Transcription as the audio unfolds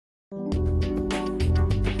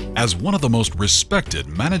As one of the most respected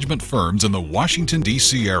management firms in the Washington,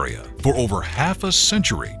 D.C. area, for over half a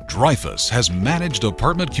century, Dreyfus has managed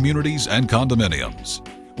apartment communities and condominiums.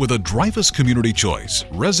 With a Dreyfus Community Choice,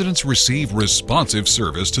 residents receive responsive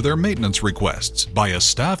service to their maintenance requests by a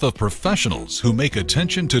staff of professionals who make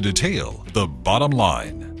attention to detail the bottom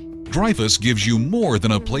line. Dreyfus gives you more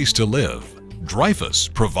than a place to live. Dreyfus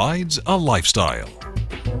provides a lifestyle.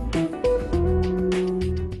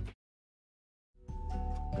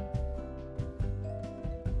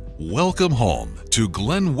 Welcome home to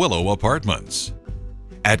Glen Willow Apartments.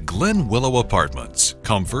 At Glen Willow Apartments,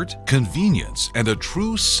 comfort, convenience, and a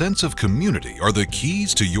true sense of community are the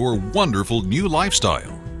keys to your wonderful new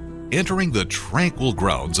lifestyle. Entering the tranquil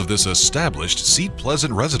grounds of this established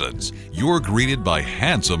seat-pleasant residence, you're greeted by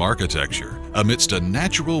handsome architecture amidst a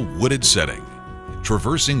natural wooded setting.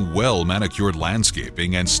 Traversing well-manicured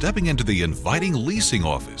landscaping and stepping into the inviting leasing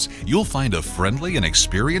office, you'll find a friendly and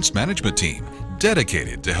experienced management team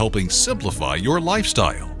dedicated to helping simplify your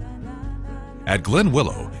lifestyle. At Glen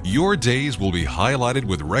Willow, your days will be highlighted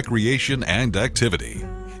with recreation and activity.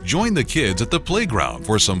 Join the kids at the playground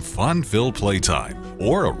for some fun-filled playtime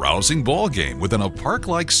or a rousing ball game within a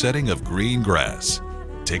park-like setting of green grass.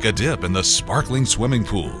 Take a dip in the sparkling swimming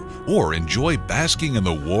pool or enjoy basking in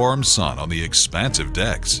the warm sun on the expansive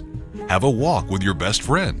decks. Have a walk with your best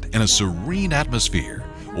friend in a serene atmosphere,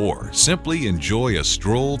 or simply enjoy a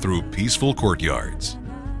stroll through peaceful courtyards.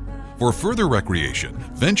 For further recreation,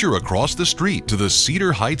 venture across the street to the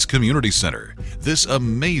Cedar Heights Community Center. This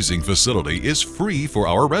amazing facility is free for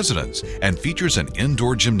our residents and features an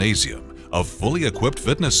indoor gymnasium, a fully equipped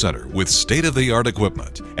fitness center with state-of-the-art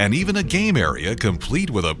equipment, and even a game area complete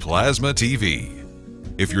with a plasma TV.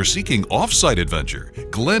 If you're seeking off-site adventure,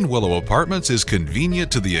 Glen Willow Apartments is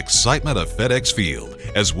convenient to the excitement of FedEx Field,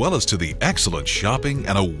 as well as to the excellent shopping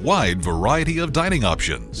and a wide variety of dining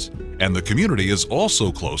options. And the community is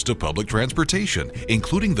also close to public transportation,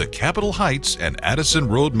 including the Capitol Heights and Addison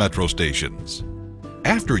Road metro stations.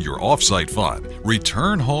 After your off-site fun,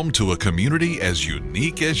 return home to a community as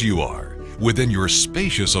unique as you are. Within your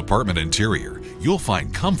spacious apartment interior, you'll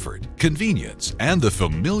find comfort, convenience, and the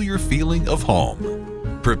familiar feeling of home.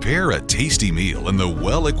 Prepare a tasty meal in the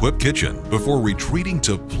well-equipped kitchen before retreating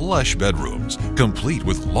to plush bedrooms, complete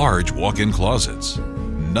with large walk-in closets.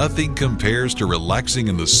 Nothing compares to relaxing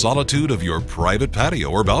in the solitude of your private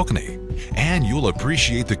patio or balcony, and you'll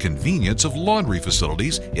appreciate the convenience of laundry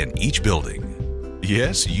facilities in each building.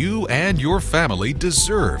 Yes, you and your family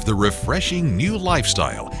deserve the refreshing new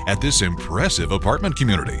lifestyle at this impressive apartment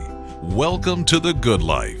community. Welcome to the good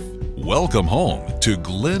life. Welcome home to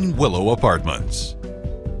Glen Willow Apartments.